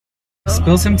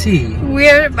Spill some tea.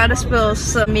 We're about to spill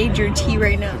some major tea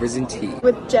right now. Risen tea.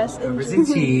 With Jess and Risen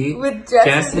tea. With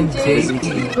Jess and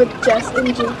JP. With Jess and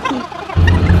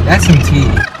JP. That's some tea.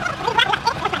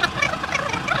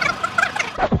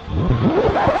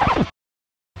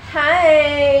 Hi.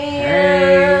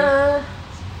 Hey.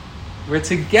 We're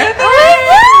together. Oh my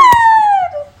God.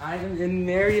 I'm in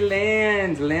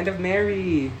Maryland, land of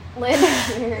Mary. Land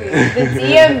of Mary. The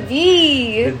DMV.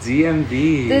 The DMV.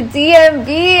 The DMV.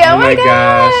 Oh my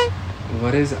gosh. God.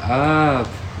 What is up?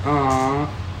 Aw.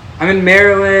 I'm in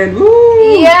Maryland.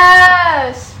 Woo!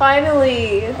 Yes,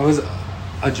 finally. I was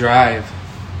a drive.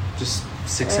 Just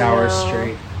 6 hours know.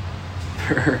 straight.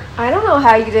 I don't know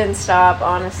how you didn't stop,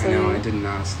 honestly. I know, I did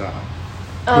not stop.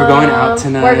 We're going out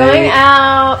tonight. We're going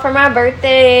out for my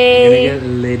birthday. We're gonna get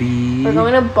litty. We're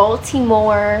going to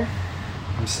Baltimore.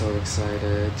 I'm so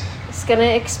excited. It's gonna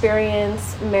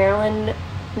experience Maryland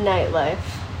nightlife.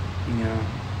 Yeah.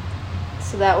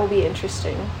 So that will be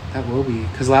interesting. That will be.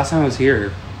 Because last time I was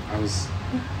here,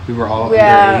 we were all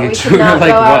Yeah, we underage. could We were not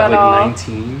like, go out what, at all. like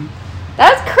 19?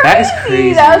 That's crazy. That is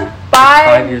crazy. That was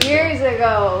five 5 years years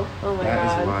ago. Oh my That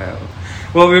God. is wild.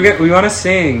 Well, we want to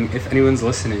sing, if anyone's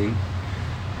listening.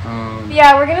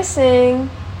 Yeah, we're gonna sing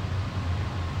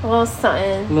a little A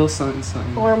something little something,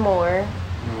 something. or more.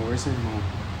 No, where's our mom?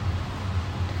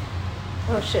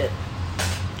 Oh shit.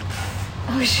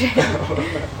 Oh shit.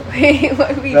 Wait, what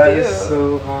did we That do? is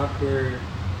so awkward.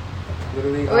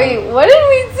 Literally Wait, on, what did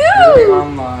we literally do?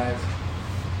 on live.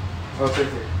 Oh, it's right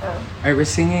here. Oh. Alright, we're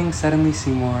singing Suddenly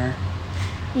Seymour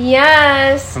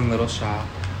Yes. from Little Shop.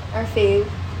 Our fave.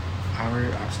 Our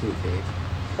absolute fave.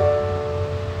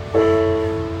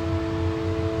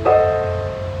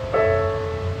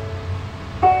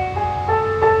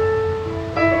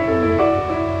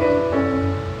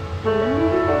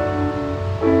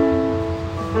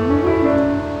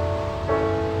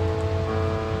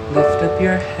 Lift up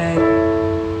your head,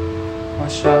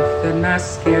 wash off the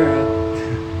mascara.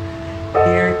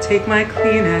 Here, take my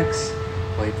Kleenex,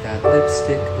 wipe that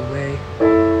lipstick away.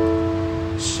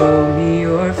 Show me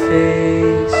your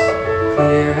face,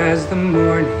 clear as the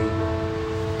morning.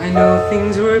 I know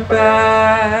things were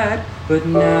bad, but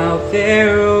now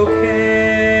they're okay.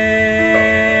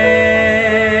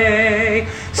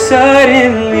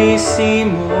 Suddenly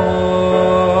Seymour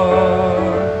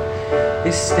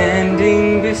is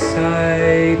standing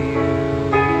beside you.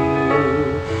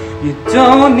 You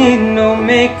don't need no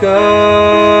makeup,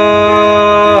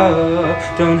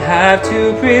 don't have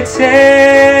to pretend.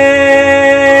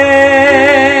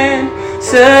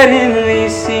 Suddenly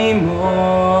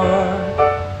Seymour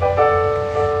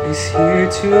is here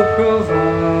to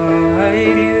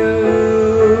provide you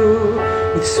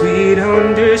with sweet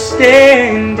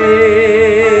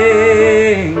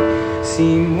understanding.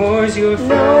 Seymour's your friend.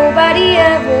 Nobody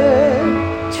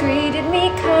ever treated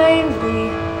me kindly.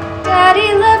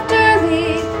 Daddy left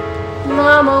early.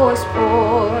 Mama was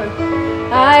poor.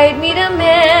 I'd meet a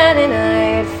man and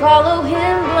I'd follow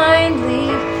him blindly.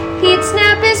 He'd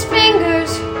snap his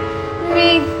fingers.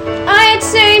 Me, I'd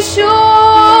say sure.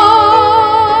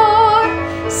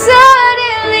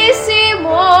 Suddenly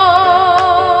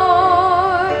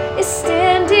Seymour is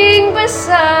standing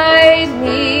beside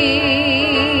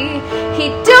me. He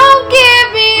don't give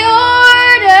me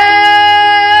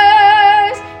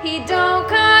orders. He don't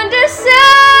condescend.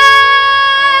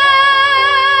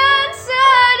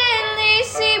 Suddenly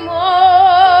Seymour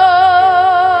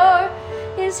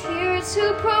is here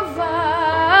to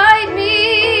provide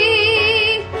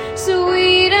me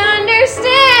sweet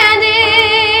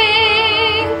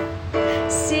understanding.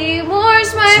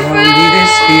 Seymour's my friend. Tell me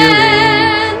this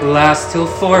feeling lasts till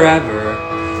forever.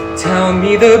 Tell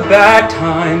me the bad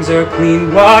times are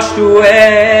clean washed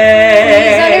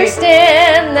away. Please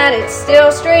understand that it's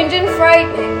still strange and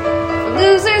frightening. For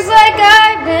losers like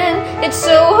I've been, it's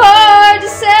so hard to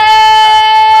say.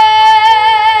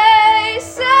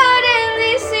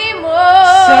 Suddenly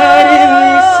Seymour,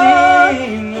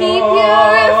 he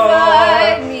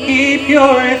purified me. He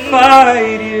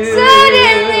purified you.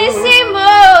 Suddenly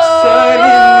Seymour,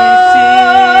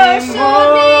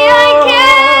 showed me I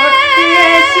can.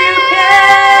 Yes, you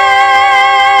can.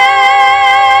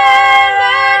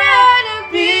 Learn how to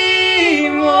be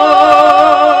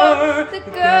more. The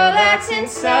girl that's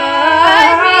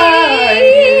inside me.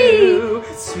 you.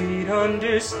 Sweet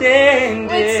understanding.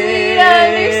 With sweet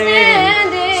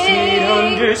understanding. Sweet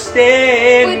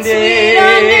understanding. With sweet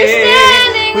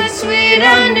understanding. With sweet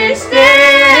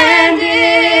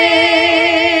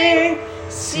understanding.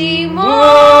 Seymour's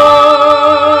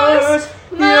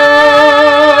your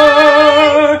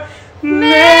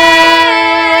man.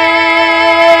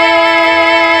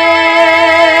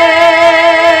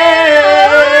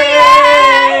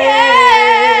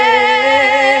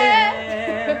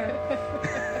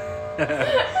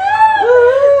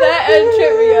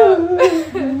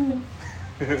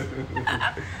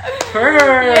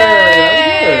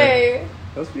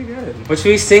 That was pretty good. What should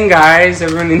we sing, guys?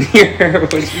 Everyone in here.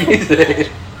 What should we say?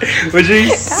 What should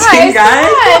we sing, guys?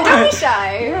 Come on, don't be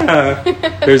shy.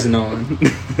 Yeah. There's no one.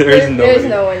 There's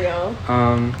no one,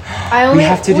 y'all. We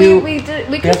have to do. We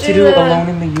We have to do Alone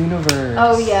in the Universe.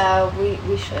 Oh yeah,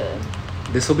 we should.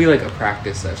 This will be like a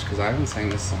practice session because I haven't sang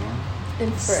this song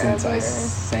In forever. since I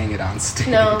sang it on stage.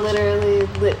 No,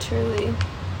 literally.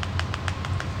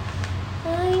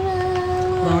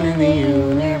 Alone in the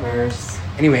Universe.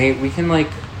 Anyway, we can like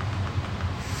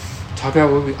talk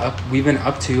about what we've been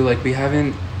up to. Like we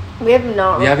haven't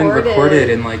recorded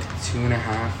in like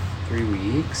 2.5, 3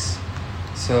 weeks.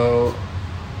 So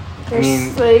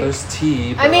there's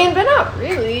tea. But not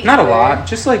really. Not a lot.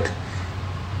 Just like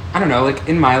I don't know. Like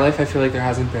in my life, I feel like there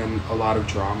hasn't been a lot of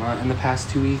drama in the past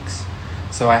 2 weeks.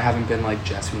 So I haven't been like,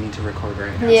 Jess, we need to record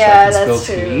right now. Yeah, so I can that's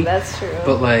spill true. tea. That's true.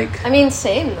 But like,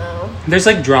 same though. There's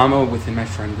like drama within my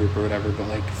friend group or whatever. But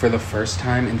like, for the first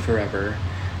time in forever,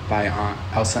 by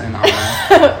Elsa and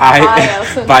Anna,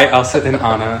 by Elsa and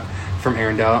Anna from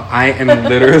Arendelle, I am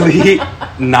literally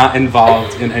not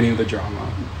involved in any of the drama.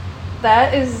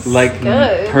 That is like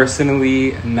good.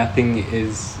 Personally, nothing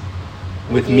is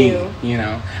with me. You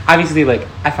know, obviously, like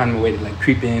I found a way to like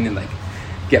creep in and like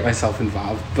get myself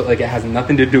involved, but like it has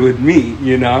nothing to do with me,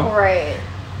 you know? Right.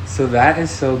 So that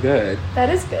is so good. That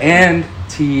is good. And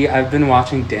T, I've been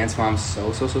watching Dance Moms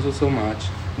so much.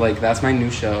 Like that's my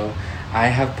new show. I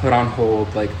have put on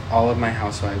hold like all of my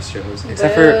Housewives shows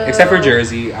except for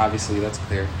Jersey, obviously, that's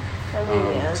clear.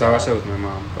 So I watched that with my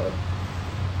mom,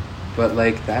 but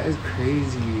like that is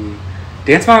crazy.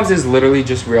 Dance Moms is literally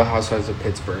just Real Housewives of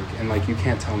Pittsburgh, and like you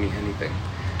can't tell me anything.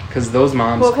 Because those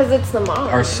moms it's the moms.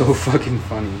 are so fucking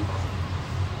funny.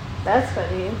 That's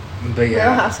funny. But yeah.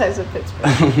 Real Housewives of Pittsburgh.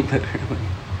 Literally.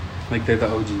 Like, they're the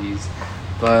OGs.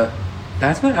 But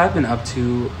that's what I've been up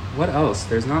to. What else?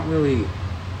 There's not really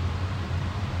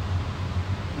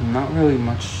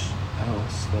much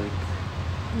else. Like,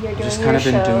 You're doing just kind of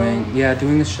been show.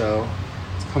 doing the show.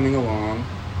 It's coming along.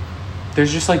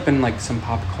 There's just like been like some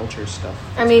pop culture stuff.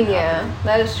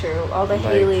 That is true. All the like,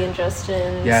 Haley and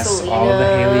Justin, yes, Selena. all the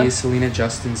Haley, Selena,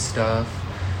 Justin stuff.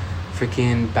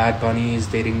 Freaking Bad Bunny is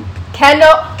dating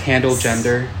Kendall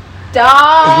Jenner.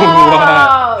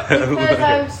 Stop! Because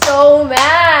I'm so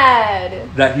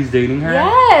mad. That he's dating her?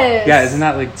 Yes. Yeah, isn't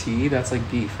that like tea? That's like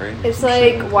beef, right? It's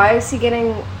like, why is he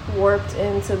getting warped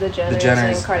into the Jenners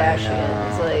and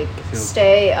Kardashians? Like,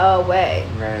 stay away.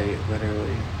 Right,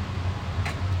 literally.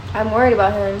 I'm worried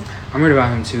about him. I'm worried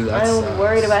about him too. I'm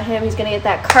worried about him. He's gonna get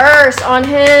that curse on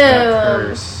him. That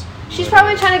curse. She's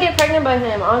probably trying to get pregnant by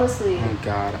him, honestly. Oh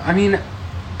God. I mean,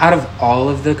 out of all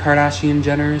of the Kardashian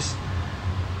Jenners,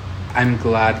 I'm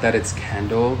glad that it's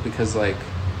Kendall because like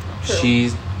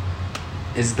she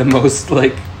is the most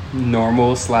like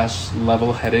normal /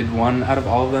 level-headed one out of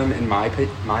all of them in my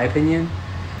opinion.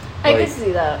 I can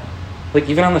see that. Like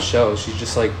even on the show, she's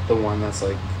just like the one that's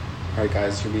like, all right,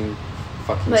 guys, you're being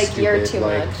fucking like stupid. You're too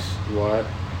like, much. What?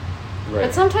 Right.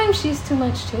 But sometimes she's too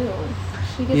much too.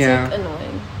 She gets like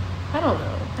annoying. I don't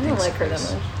know. I don't like her that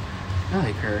much. I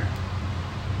like her.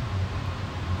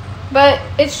 But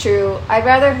it's true. I'd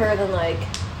rather her than like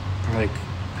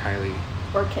Kylie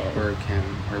or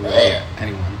Kim or Leah,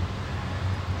 anyone.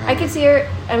 I could see her.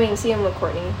 See him with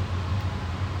Courtney.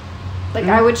 Like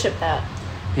I would ship that.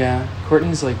 Yeah,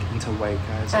 Courtney's like into white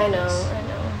guys. I know.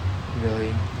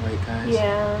 Really, white guys.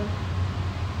 Yeah,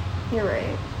 you're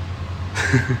right.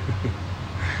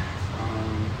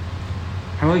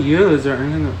 How about you? Is there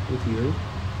anything with you?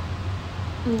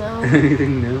 No.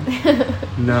 Anything new?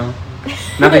 No.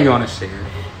 Nothing you want to share.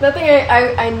 Nothing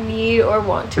I need or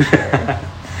want to share.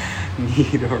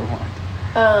 Need or want.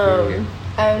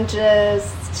 I'm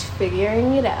just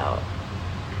figuring it out.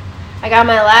 I got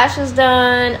my lashes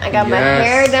done. I got my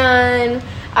hair done.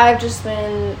 I've just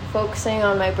been focusing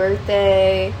on my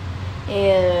birthday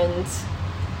and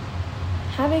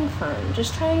having fun.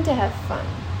 Just trying to have fun.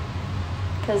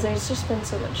 Because there's just been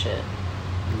so much shit.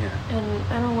 Yeah. And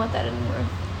I don't want that anymore.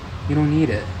 You don't need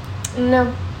it.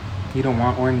 No. You don't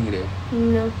want or need it.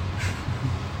 No.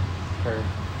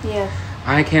 Yeah.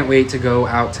 I can't wait to go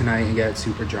out tonight and get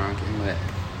super drunk and lit.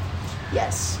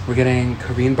 Yes. We're getting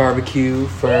Korean barbecue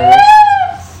first.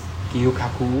 Yes!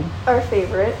 Gyeokgaku. Our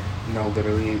favorite. No,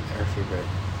 literally our favorite.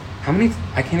 How many?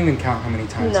 I can't even count how many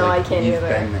times I can't we've either.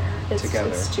 been there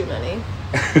together. It's too many.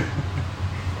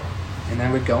 And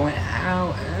then we're going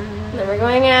out. Then we're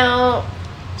going out.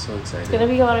 So excited. It's gonna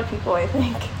be a lot of people, I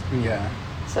think. Yeah.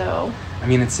 So.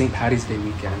 It's St. Patty's Day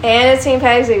weekend. And it's St.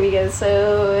 Patty's Day weekend,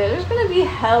 so there's gonna be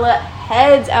hella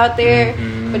heads out there,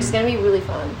 but it's gonna be really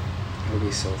fun. It'll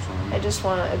be so fun. I just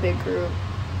want a big group.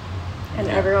 And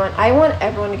Yeah. I want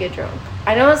everyone to get drunk.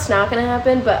 I know it's not gonna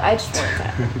happen, but I just want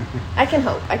that. I can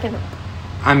hope.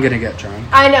 I'm gonna get drunk.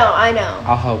 I know.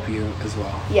 I'll help you as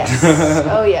well. Yes.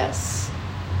 Oh, yes.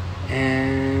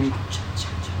 And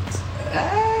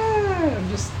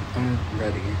I'm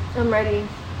ready. I'm ready.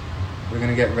 We're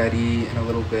gonna get ready in a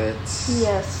little bit.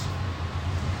 Yes.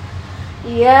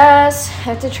 Yes. I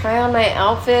have to try on my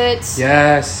outfits.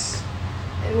 Yes.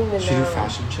 I don't even Should we know. do a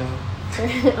fashion show?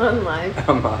 On live.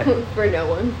 On live. For no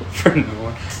one. For no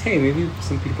one. Hey, maybe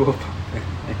some people will pop in.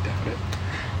 I doubt it.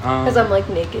 Because I'm like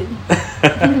naked.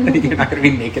 You're not gonna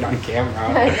be naked on camera.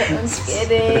 I'm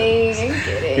kidding.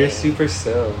 You're super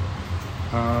so.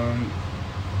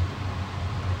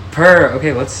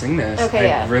 Okay, let's sing this. Okay,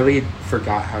 yeah. I really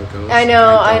forgot how it goes. I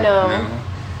know, and I don't know.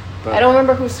 But I don't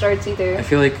remember who starts either. I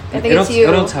feel like I think it's you.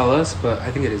 It'll tell us, but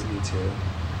I think it is me too.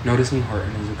 Notice Me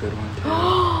Horton is a good one too.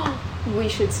 We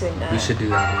should sing that. We should do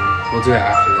that one. We'll do it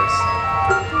after this.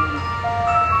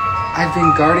 I've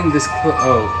been guarding this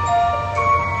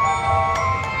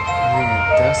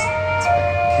dust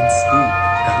can speak.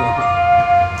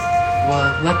 Well,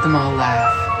 let them all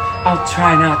laugh. I'll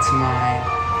try not to mind,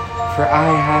 for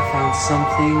I have found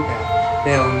something that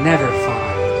they'll never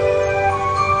find.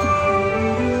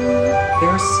 There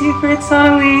are secrets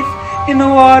on a leaf, in the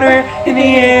water, in the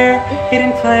air,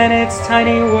 hidden planets,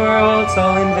 tiny worlds,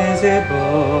 all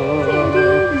invisible.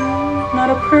 Not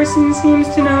a person seems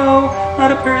to know,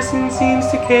 not a person seems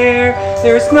to care.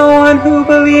 There's no one who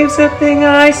believes a thing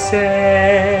I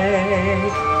say.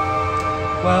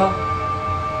 Well,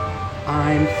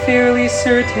 I'm fairly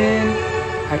certain,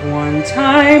 at one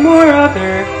time or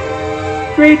other,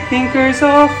 great thinkers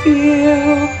all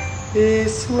feel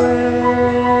this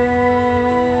way.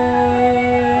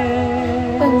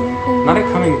 Not it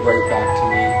coming right back to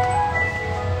me.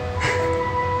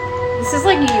 This is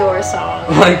like your song.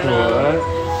 Like what?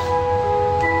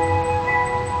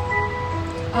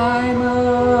 I'm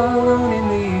alone in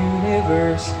the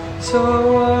universe, so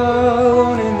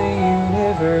alone in the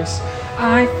universe.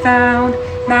 I found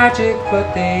magic,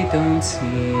 but they don't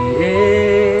see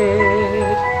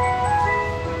it.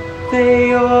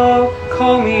 They all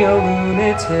call me a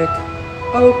lunatic.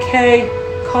 Okay,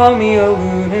 call me a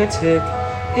lunatic.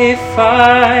 If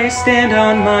I stand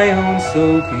on my own,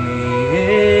 so be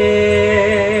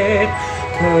it.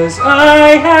 'Cause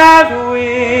I have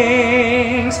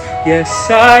wings, yes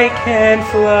I can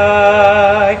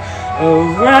fly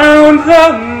around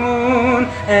the moon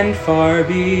and far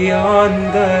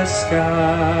beyond the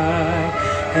sky.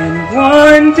 And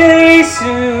one day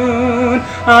soon,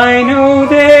 I know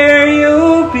there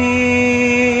you'll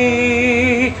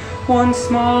be. One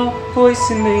small voice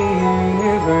in the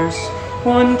universe,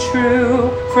 one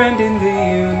true friend in the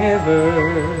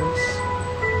universe,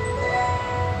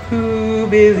 who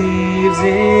believes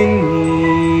in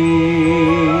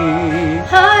me.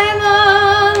 I'm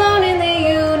alone in the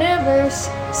universe,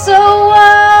 so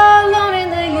alone in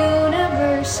the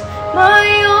universe. My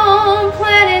own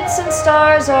planets and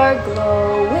stars are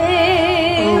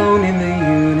glowing. Alone in the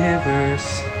universe.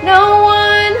 No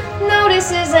one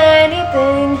notices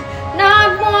anything.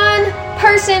 Not one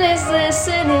person is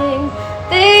listening.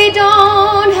 They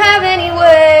don't have any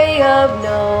way of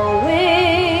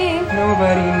knowing.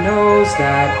 Nobody knows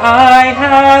that I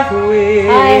have wings.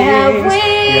 I have wings.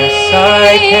 Yes, I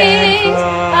can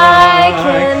fly. I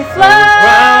can fly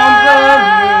around the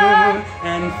moon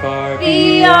and far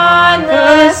beyond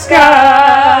the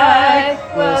sky.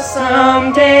 Well,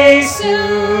 someday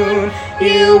soon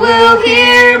you will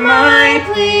hear my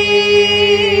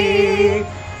plea.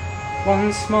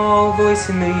 One small voice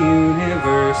in the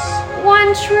universe,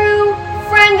 one true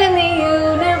friend in the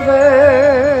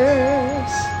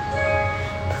universe.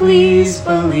 Please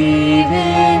believe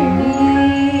in me.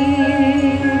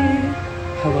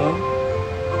 Hello?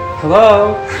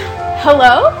 Hello?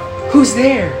 Hello? Who's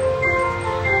there?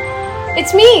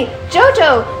 It's me,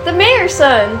 Jojo, the mayor's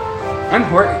son. I'm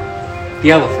Horton,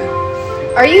 the elephant.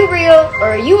 Are you real, or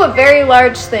are you a very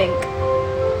large thing?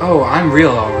 Oh, I'm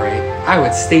real alright. I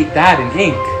would state that in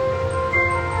ink.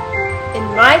 In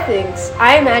my things,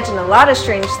 I imagine a lot of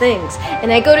strange things,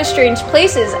 and I go to strange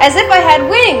places as if I had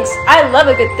wings. I love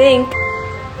a good think.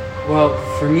 Well,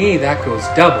 for me, that goes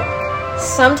double.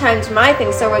 Sometimes my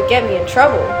things are what get me in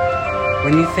trouble.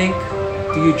 When you think,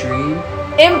 do you dream?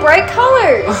 In bright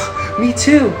colors. Oh, me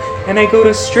too. And I go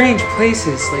to strange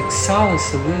places like Sala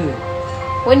Salud.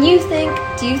 When you think,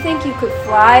 do you think you could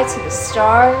fly to the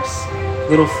stars?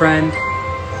 Little friend,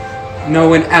 no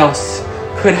one else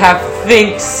could have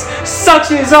thinks such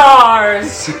as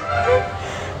ours.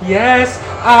 Yes,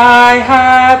 I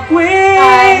have wings.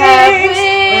 I have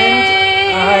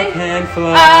wings. And I can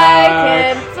fly. I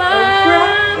can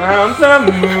fly. Around the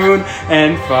moon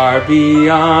and far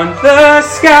beyond the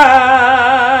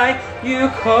sky. You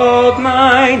called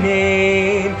my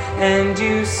name and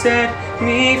you set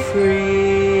me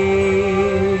free.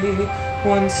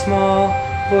 One small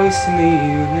voice in the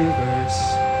universe.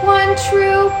 One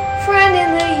true friend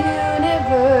in the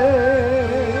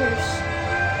universe.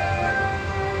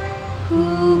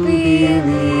 Who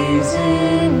believes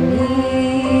in me?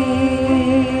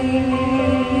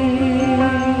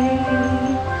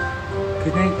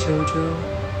 Good night, Jojo.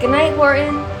 Good night,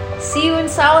 Horton. See you in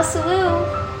Salisaloo.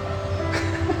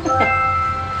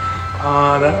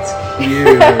 Aw, that's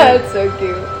cute. That's so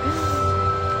cute.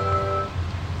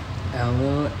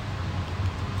 Ella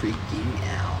freaking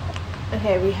out.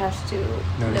 Okay, we have to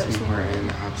Notice me me Horton.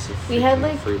 Absolutely. We had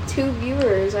like 2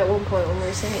 viewers at one point when we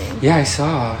were singing. Yeah, I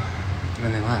saw. And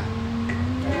then they left.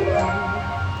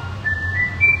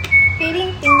 Ding,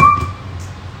 ding, ding.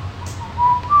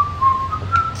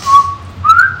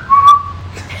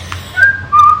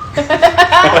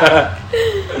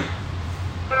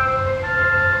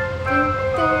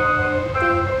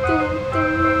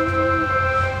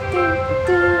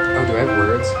 Oh, do I have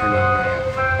words or no? Not yet.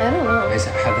 I don't know. I just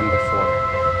had them before.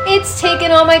 It's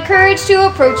taken all my courage to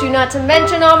approach you, not to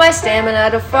mention all my stamina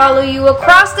to follow you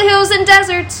across the hills and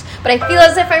deserts. But I feel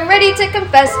as if I'm ready to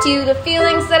confess to you the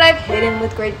feelings that I've hidden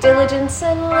with great diligence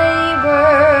and labor.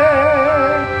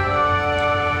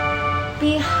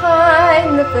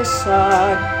 Behind the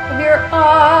facade of your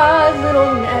odd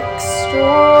little next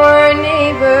door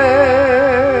neighbor.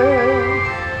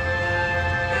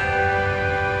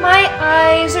 My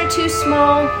eyes are too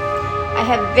small. I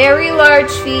have very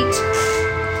large feet.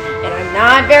 And I'm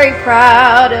not very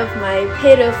proud of my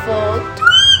pitiful.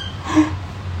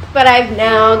 But I've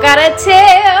now got a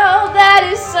tail that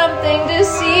is something to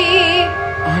see.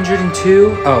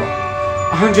 102? Oh,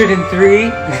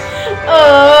 103?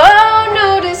 Oh,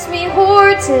 notice me,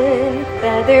 Horton,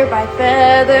 feather by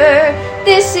feather.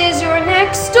 This is your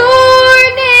next door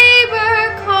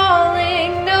neighbor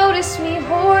calling. Notice me,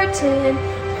 Horton,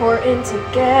 Horton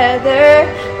together.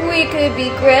 We could be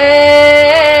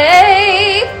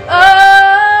great.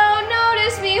 Oh,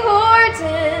 notice me,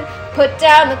 Horton, put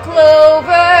down the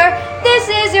clover. This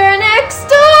is your next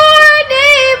door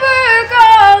neighbor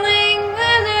calling.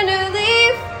 With a new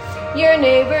leaf, your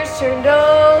neighbor's turned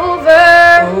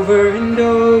over. Over and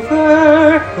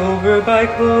over by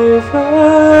clover.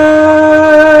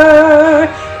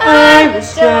 I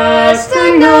was just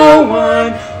a no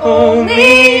one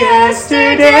only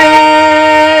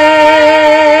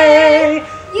yesterday.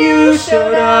 You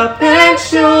showed up and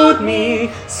showed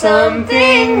me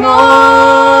something more.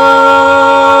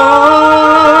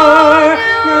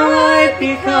 Now I've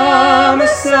become a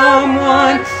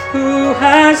someone who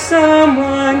has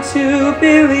someone to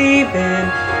believe in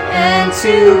and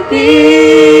to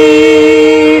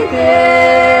be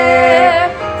there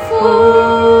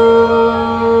for.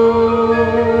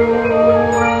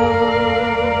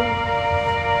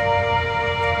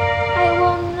 I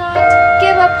will not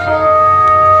give up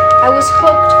hope. I was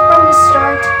hooked from the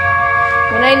start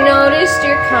when I noticed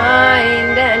your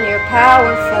kind and your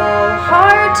powerful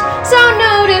heart. So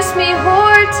notice me,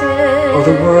 Horton. Oh,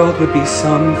 the world would be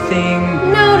something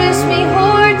new. Notice me,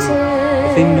 Horton.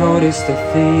 If they noticed a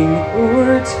thing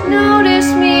or two.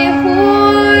 Notice me, Horton.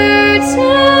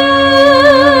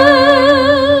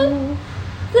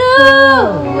 The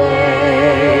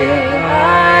way I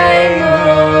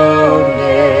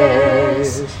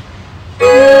notice you.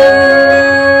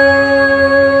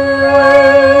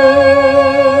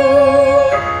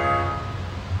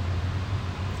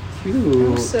 Cute.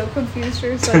 I'm so confused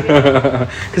for a second.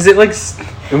 Because it was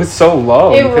so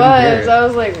low. It You couldn't hear was. it. I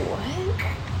was like, what? I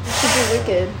should do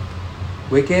Wicked.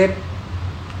 Wicked?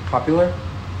 Popular?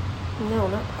 No,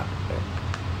 not popular.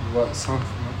 What song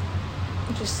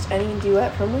from Just any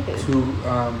duet from Wicked.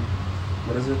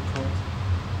 what is it called?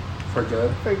 For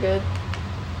Good? For Good.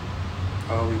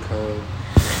 Oh, we could.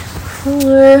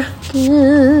 For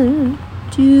Good.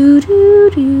 Do do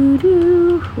do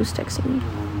do. Who's texting me?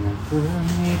 Never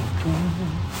meet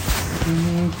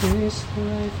in this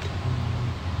lifetime.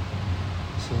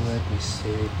 So let me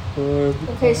say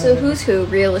goodbye. Okay, so who's who,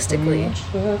 realistically? I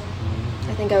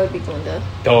think I would be Glinda.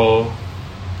 Oh.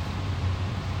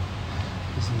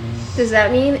 Does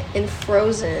that mean in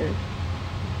Frozen,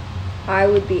 I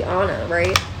would be Anna,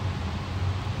 right?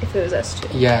 If it was us two.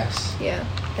 Yes. Yeah,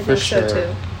 I For think sure. so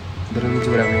too. Literally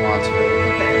do whatever you want to.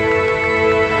 Okay.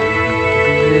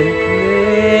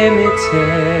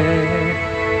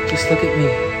 Limited. Just look at me.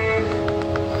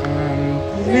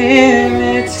 I'm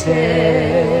limited.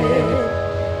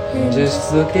 And And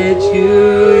just look at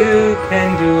you, you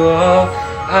can do all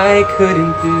I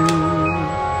couldn't do,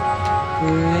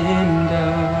 Linda.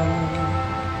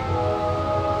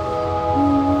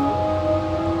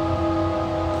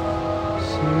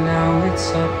 So now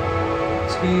it's up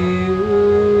to you,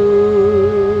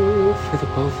 for the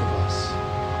both of us.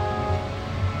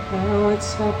 Now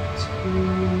it's up to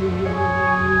you.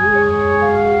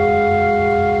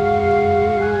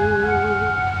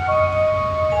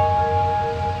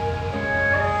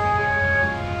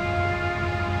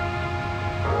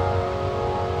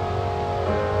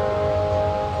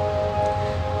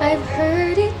 I've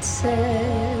heard it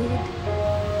said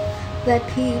that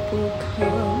people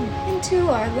come into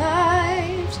our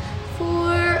lives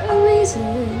for a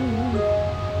reason,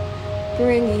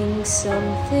 bringing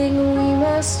something we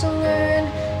must learn,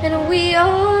 and we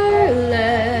are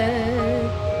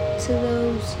led to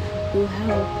those who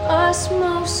help us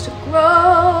most to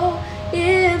grow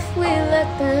if we let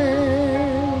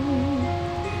them,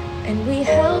 and we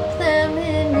help them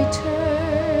in return.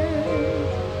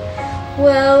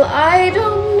 Well, I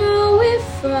don't know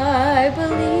if I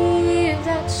believe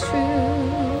that's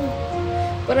true,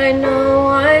 but I know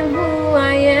I'm who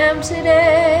I am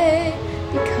today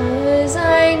because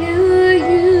I knew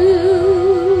you.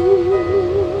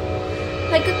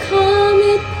 Like a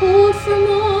comet pulled from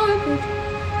orbit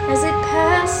as it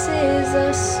passes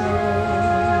a sun,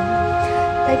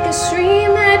 like a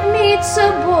stream that meets a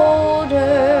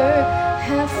boulder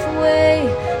halfway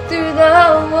through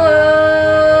the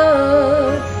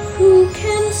wood. Who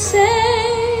can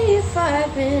say if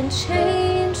I've been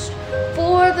changed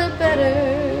for the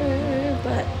better?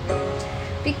 But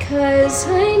because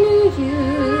I knew you,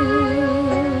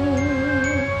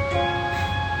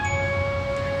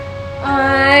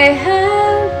 I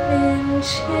have been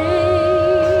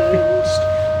changed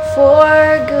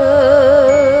for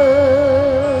good.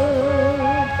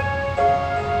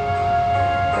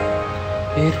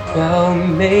 It well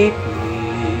may be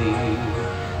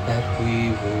that we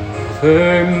will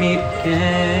never meet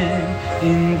again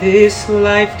in this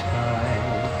lifetime.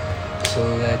 So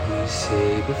let me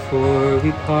say before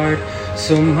we part,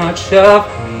 so much of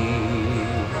me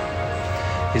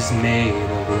is made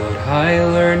of what I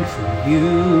learned from you.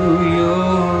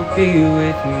 You'll be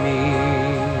with me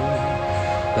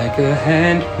like a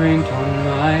handprint on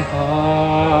my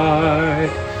heart.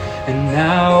 And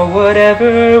now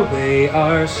whatever way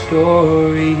our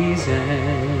stories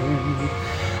end,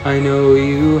 I know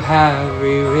you have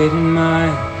rewritten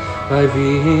mine by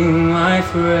being my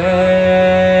friend.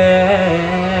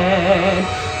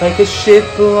 Like a ship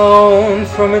blown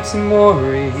from its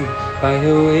mooring by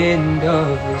the wind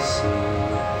of the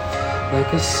sea,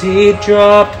 like a seed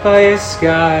dropped by a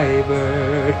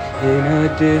skybird in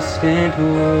a distant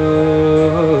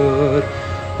wood.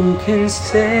 Who can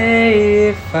say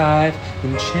if I've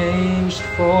been changed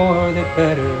for the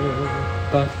better?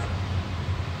 But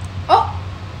oh,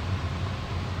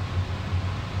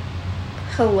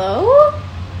 hello?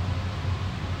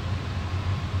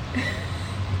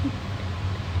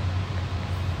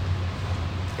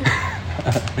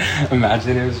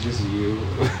 imagine it was just you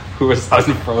who was on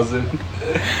Frozen.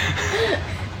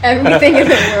 Everything in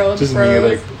the world just froze. me,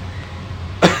 like.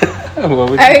 What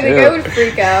would you I do? think I would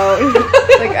freak out.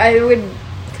 Like, I would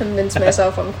convince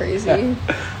myself I'm crazy.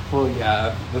 Well,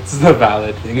 yeah, that's the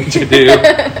valid thing to do.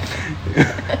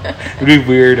 It'd be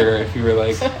weirder if you were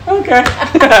like, okay.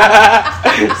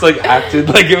 It's like acted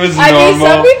like it was normal. I mean,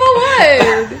 some people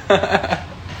would.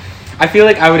 I feel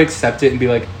like I would accept it and be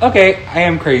like, okay, I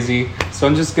am crazy, so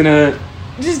I'm just gonna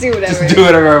Just do whatever. just do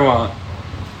whatever I want.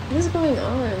 What is going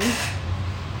on?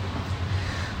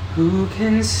 Who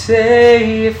can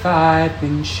say if I've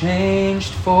been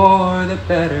changed for the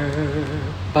better?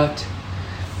 But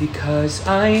because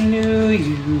I knew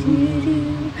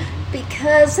you,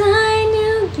 Because I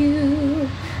knew you,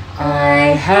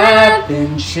 I have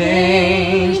been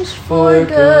changed for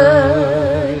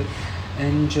good.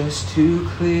 And just to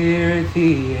clear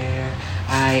the air,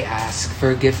 I ask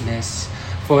forgiveness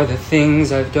for the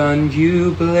things I've done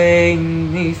you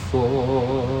blame me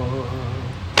for.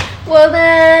 Well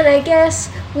then I guess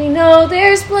we know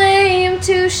there's blame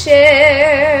to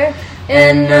share,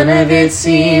 and none of it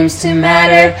seems to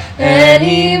matter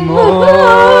anymore.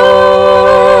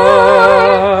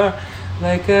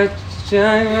 Like a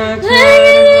giant. I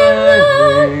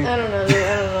don't know.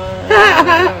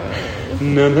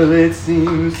 None of it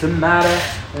seems to matter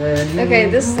anymore. Okay,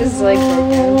 this is like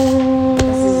broken.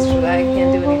 This is I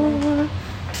can't do anymore.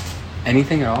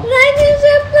 Anything at all? Like it's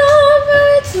a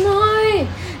proverbial noise.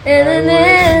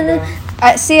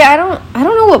 I see. I don't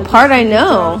know what part I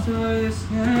know.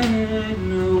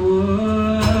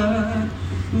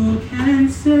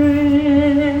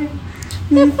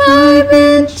 if I've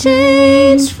been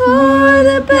changed for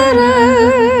the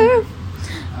better.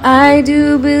 I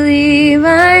do believe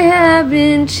I have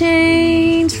been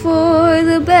changed for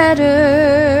the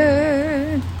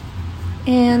better.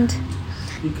 And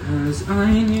because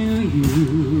I knew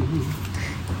you.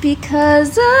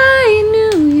 Because I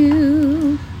knew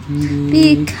you.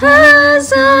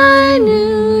 Because I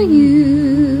knew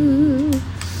you.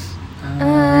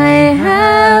 I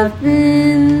have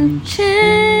been changed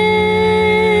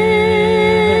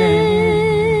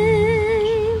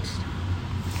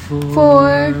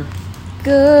for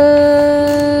good.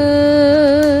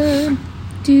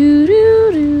 Do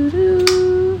do do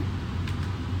do.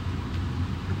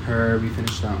 Her, we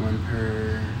finished that one.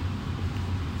 Her.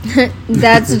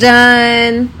 That's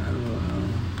done. I don't know.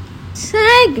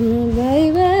 Take me,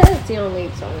 baby. That's the only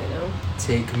song I know.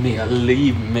 Take me or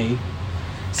leave me.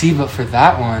 See, but for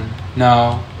that one,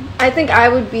 no. I think I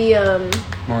would be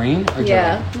Maureen or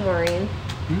yeah, Maureen.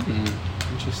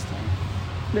 Interesting.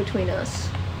 Between us.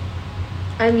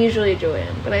 I'm usually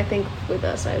Joanne, but I think with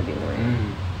us I would be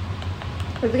Maureen.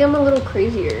 I think I'm a little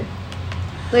crazier.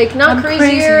 Like, not I'm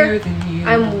crazier than you.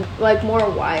 I'm like more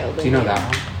wild than Do you know you.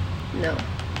 that one? No.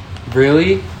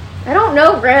 Really? I don't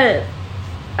know Brent.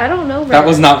 I don't know Brent. That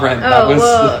was not Brent. That was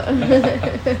well, I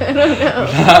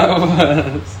don't know.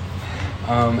 that was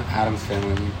Adam's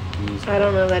Family music. I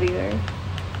don't know that either.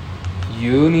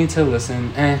 You need to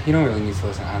listen. You don't really need to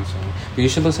listen to Adam's Family, but you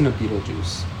should listen to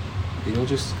Beetlejuice.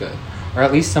 Beetlejuice is good, or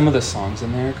at least some of the songs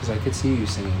in there, because I could see you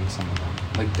singing some of them,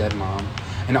 like Dead Mom,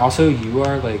 and also you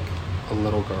are like a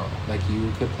little girl. Like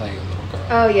you could play a little girl.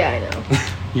 Oh yeah, I know.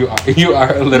 You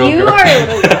are a little girl. You are a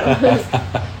little girl.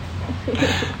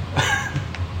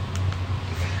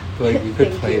 Like you could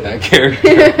Thank play you. that character.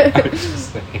 I was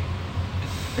just saying.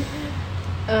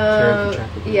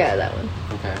 Yeah, that one.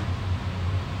 Okay.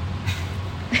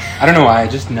 I don't know why. I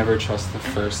just never trust the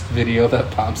first video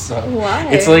that pops up. Why?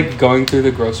 It's like going through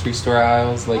the grocery store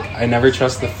aisles. Like I never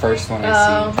trust the first one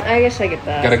I see. I guess I get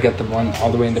that. Gotta get the one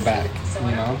all the way in the back.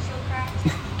 You know.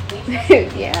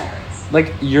 Yeah.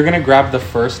 Like you're gonna grab the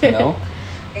first milk.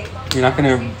 You're not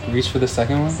gonna reach for the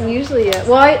second one. Usually, yeah.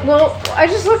 Well, I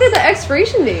just look at the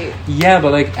expiration date. Yeah,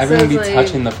 but like everyone be it's like-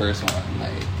 touching the first one.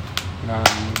 Like, you know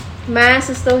what I mean? Mass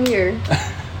is still here.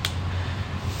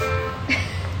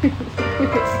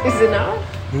 Is it not?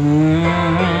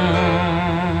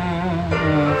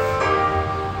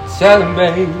 Tell him,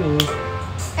 baby.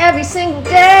 Every single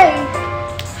day,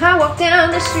 I walk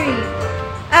down the street.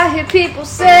 I hear people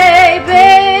say,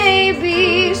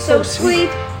 baby, so sweet.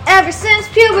 Ever since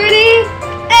puberty,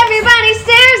 everybody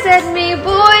stares at me.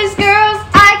 Boys, girls,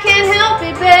 I can't help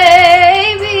it,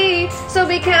 baby. So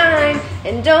be kind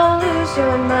and don't lose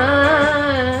your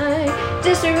mind.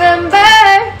 Just remember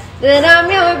that I'm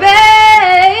your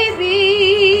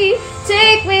baby.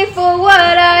 Take me for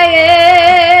what I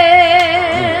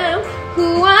am,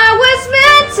 who I was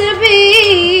meant to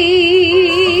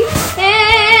be.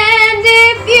 And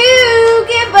if you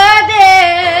give a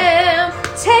damn,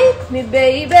 take me,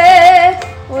 baby,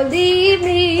 or leave me.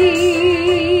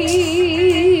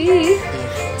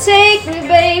 Take me,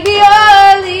 baby,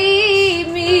 or leave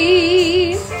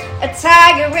me. A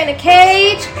tiger in a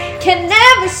cage can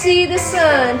never see the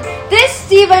sun. This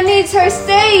diva needs her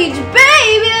stage.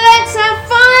 Baby, let's have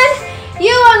fun. You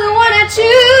are the one I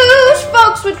choose.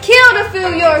 Folks would kill to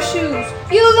fill your shoes.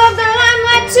 You love the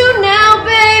limelight too now,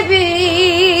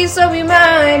 baby. So be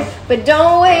mine, but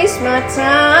don't waste my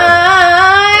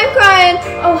time crying.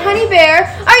 Oh, honey bear,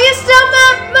 are you still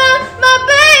my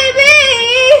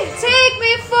baby? Take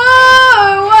me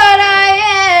for what I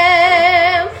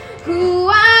am, who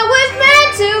I was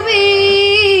meant to be.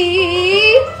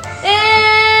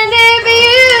 And if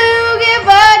you give a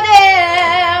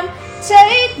damn,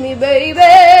 take me, baby,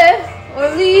 or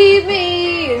leave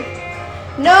me.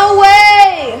 No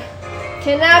way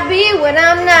can I be what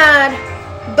I'm not.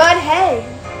 But hey,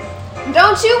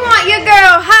 don't you want your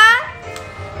girl hot?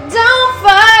 Don't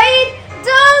fight,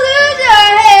 don't lose your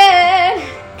head.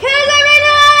 'Cause every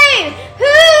night,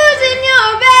 who's in your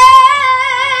bed?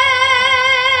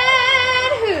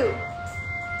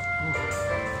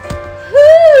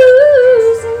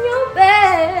 Who's in your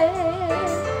bed?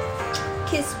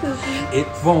 Kiss Pookie. It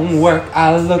won't work.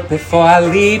 I'll look before I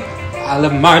leap. I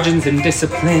love margins and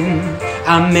discipline.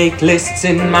 I make lists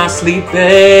in my sleep,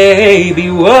 baby.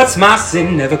 What's my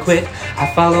sin? Never quit.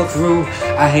 I follow through.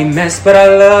 I hate mess, but I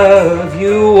love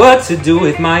you. What to do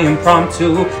with my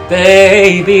impromptu,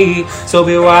 baby? So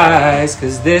be wise,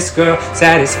 cause this girl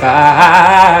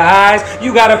satisfies.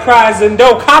 You got a prize and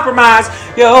don't compromise.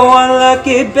 You're one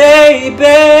lucky baby.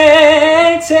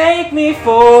 Take me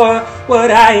for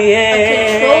what I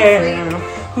am,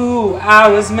 who I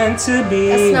was meant to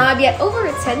be. A snob yet over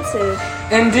attentive.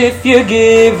 And if you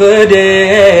give a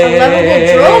damn,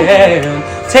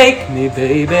 take me,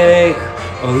 baby,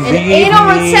 or leave me. Anal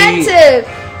retentive.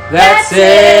 That's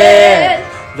it.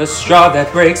 The straw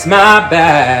that breaks my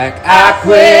back, I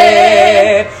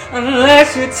quit.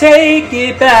 Unless you take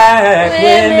it back,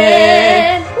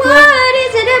 women. What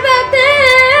is it about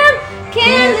them?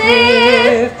 Can't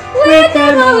live with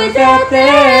them or without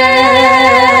them.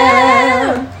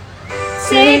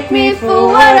 Take me for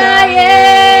what I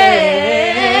am,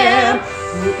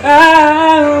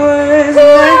 who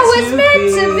I was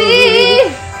meant to be.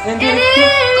 And if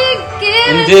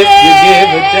you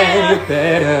give a damn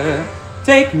better,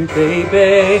 take me,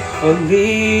 baby, or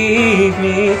leave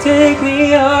me. Take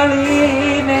me or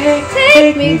leave me.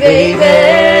 Take me, baby,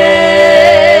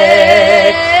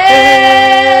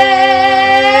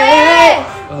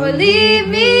 or leave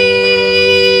me.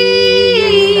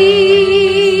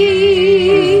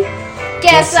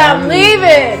 Guess I'm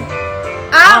leaving.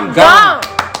 I'm gone.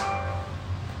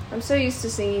 I'm so used to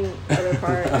singing the other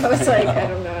part. I was like, I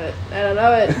don't know it. I don't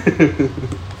know it.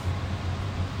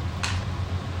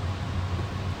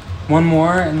 One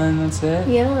more and then that's it?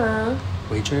 Yeah.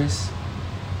 Waitress.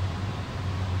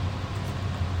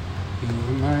 You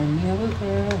remind me of a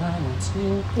girl I once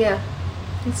knew. Yeah.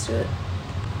 Let's do it.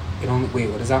 It only, wait,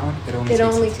 what is that one? It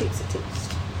only takes a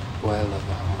taste. Boy, I love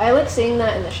that one. I like singing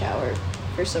that in the shower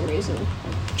for some reason.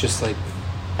 Just like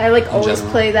I like always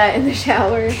general. play that in the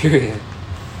shower. period.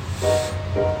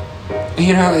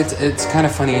 You know, it's kind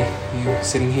of funny. You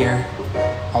sitting here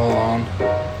all alone.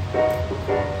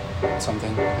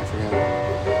 Something, I forget.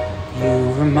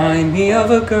 You remind me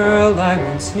of a girl I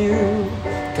once knew.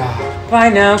 God, by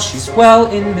now she's well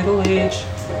in middle age.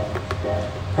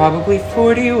 Probably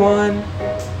 41,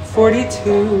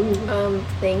 42.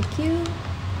 Thank you.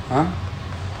 Huh?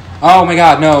 Oh my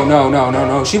god,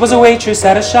 no. She was a waitress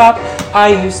at a shop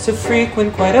I used to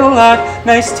frequent quite a lot.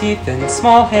 Nice teeth and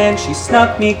small hands. She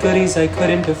snuck me goodies I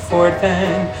couldn't afford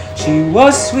then. She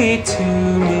was sweet to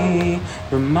me.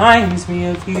 Reminds me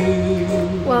of you.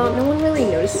 Well, no one really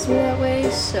notices me that way,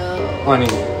 so... Well, I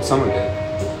mean, someone did.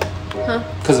 Huh?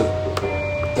 Because of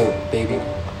the baby.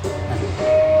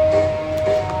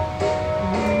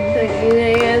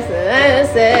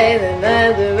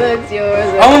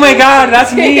 Oh my god,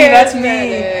 that's me, that's me.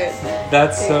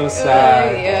 That's so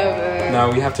sad. No,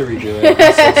 we have to redo it.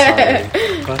 I'm so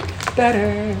sorry. But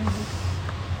better.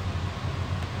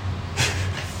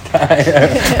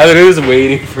 I literally was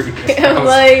waiting for you. I'm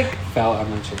like... Fell on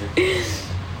my chair.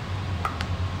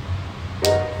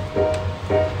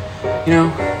 You know,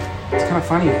 it's kind of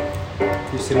funny.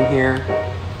 You're sitting here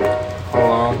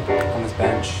all alone on this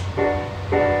bench.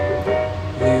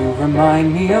 You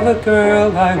remind me of a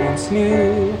girl I once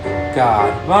knew.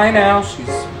 God, by now she's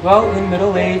well in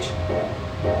middle age.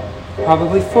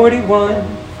 Probably 41,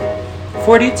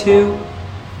 42.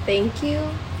 Thank you.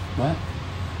 What?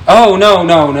 Oh, no.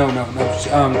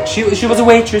 She was a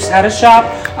waitress at a shop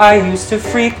I used to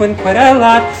frequent quite a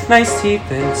lot. Nice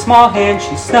teeth and small hands.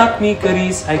 She snuck me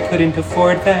goodies I couldn't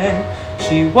afford then.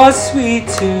 She was sweet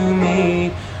to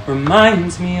me.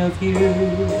 Reminds me of you.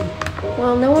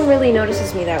 Well, no one really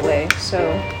notices me that way, so...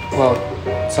 Well,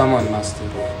 someone must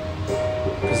have.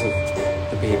 Because of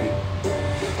the baby.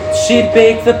 She'd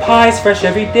bake the pies fresh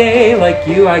every day, like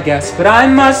you, I guess. But I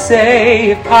must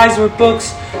say, if pies were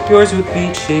books, yours would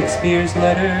be Shakespeare's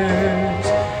letters.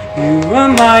 You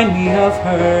remind me of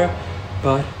her,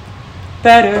 but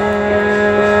better.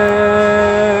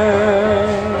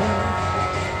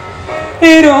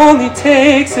 It only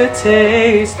takes a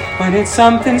taste when it's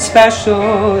something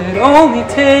special. It only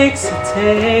takes a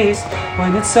taste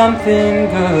when it's something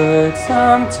good.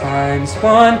 Sometimes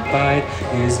one bite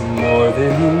is more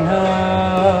than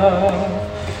enough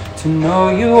to know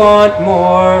you want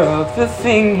more of the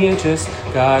thing you just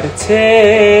got a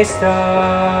taste of.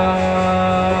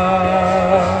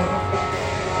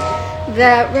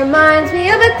 That reminds me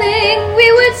of a thing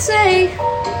we would say.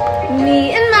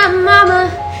 Me and my mama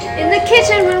in the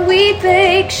kitchen when we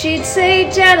bake. She'd say,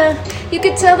 Jenna, you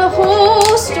could tell the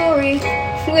whole story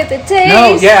with a taste.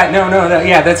 No,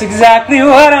 yeah, that's exactly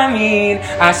what I mean.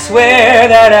 I swear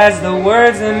that as the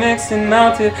words that mixed and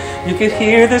melted, you could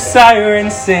hear the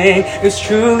sirens sing. It's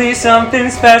truly something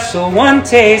special, one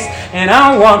taste, and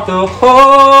I want the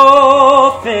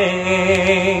whole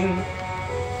thing.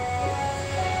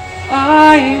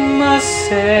 I must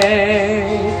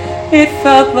say, it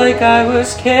felt like I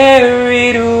was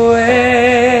carried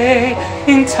away,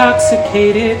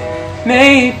 intoxicated,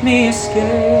 made me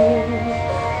escape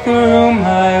the room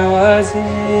I was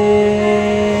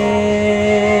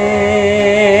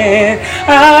in.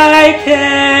 I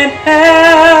can't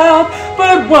help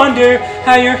but wonder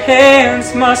how your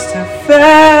hands must have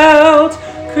felt,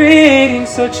 creating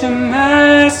such a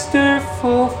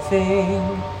masterful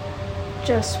thing.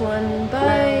 Just one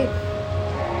bite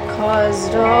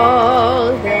caused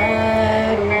all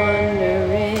that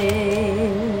wondering.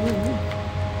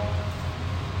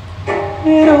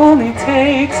 It only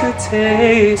takes a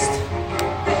taste.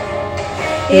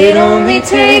 It only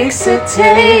takes a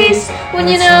taste when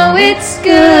you know it's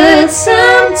good.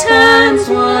 Sometimes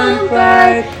one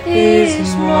bite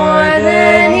is more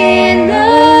than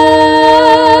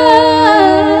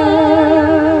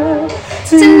enough.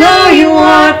 To know you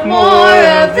want more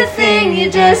of the thing you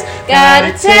just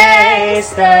gotta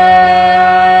taste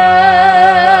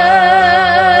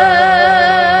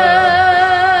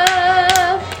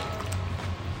of.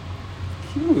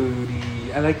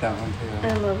 Cutie. I like that one too.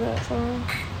 I love that song.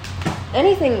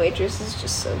 Anything Waitress is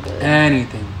just so good.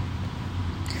 Anything.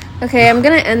 Okay, I'm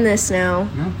gonna end this now.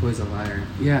 No, boy's a liar.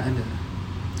 Yeah, end it.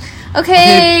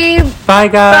 Okay, Bye,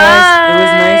 guys. Bye. It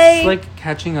was nice, like,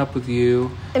 catching up with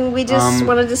you. and we just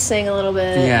wanted to sing a little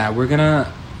bit. Yeah, we're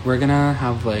gonna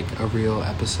have like a real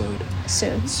episode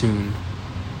Soon.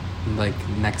 like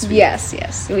next week. Yes,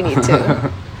 we need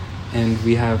to. And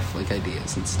we have like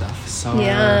ideas and stuff. So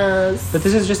Yes. but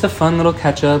this is just a fun little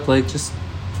catch up. Like, just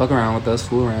fuck around with us,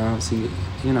 fool around, see,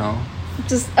 you know.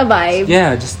 Just a vibe.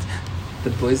 Yeah, just the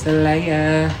boys that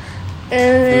liar.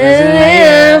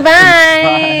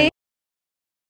 Bye.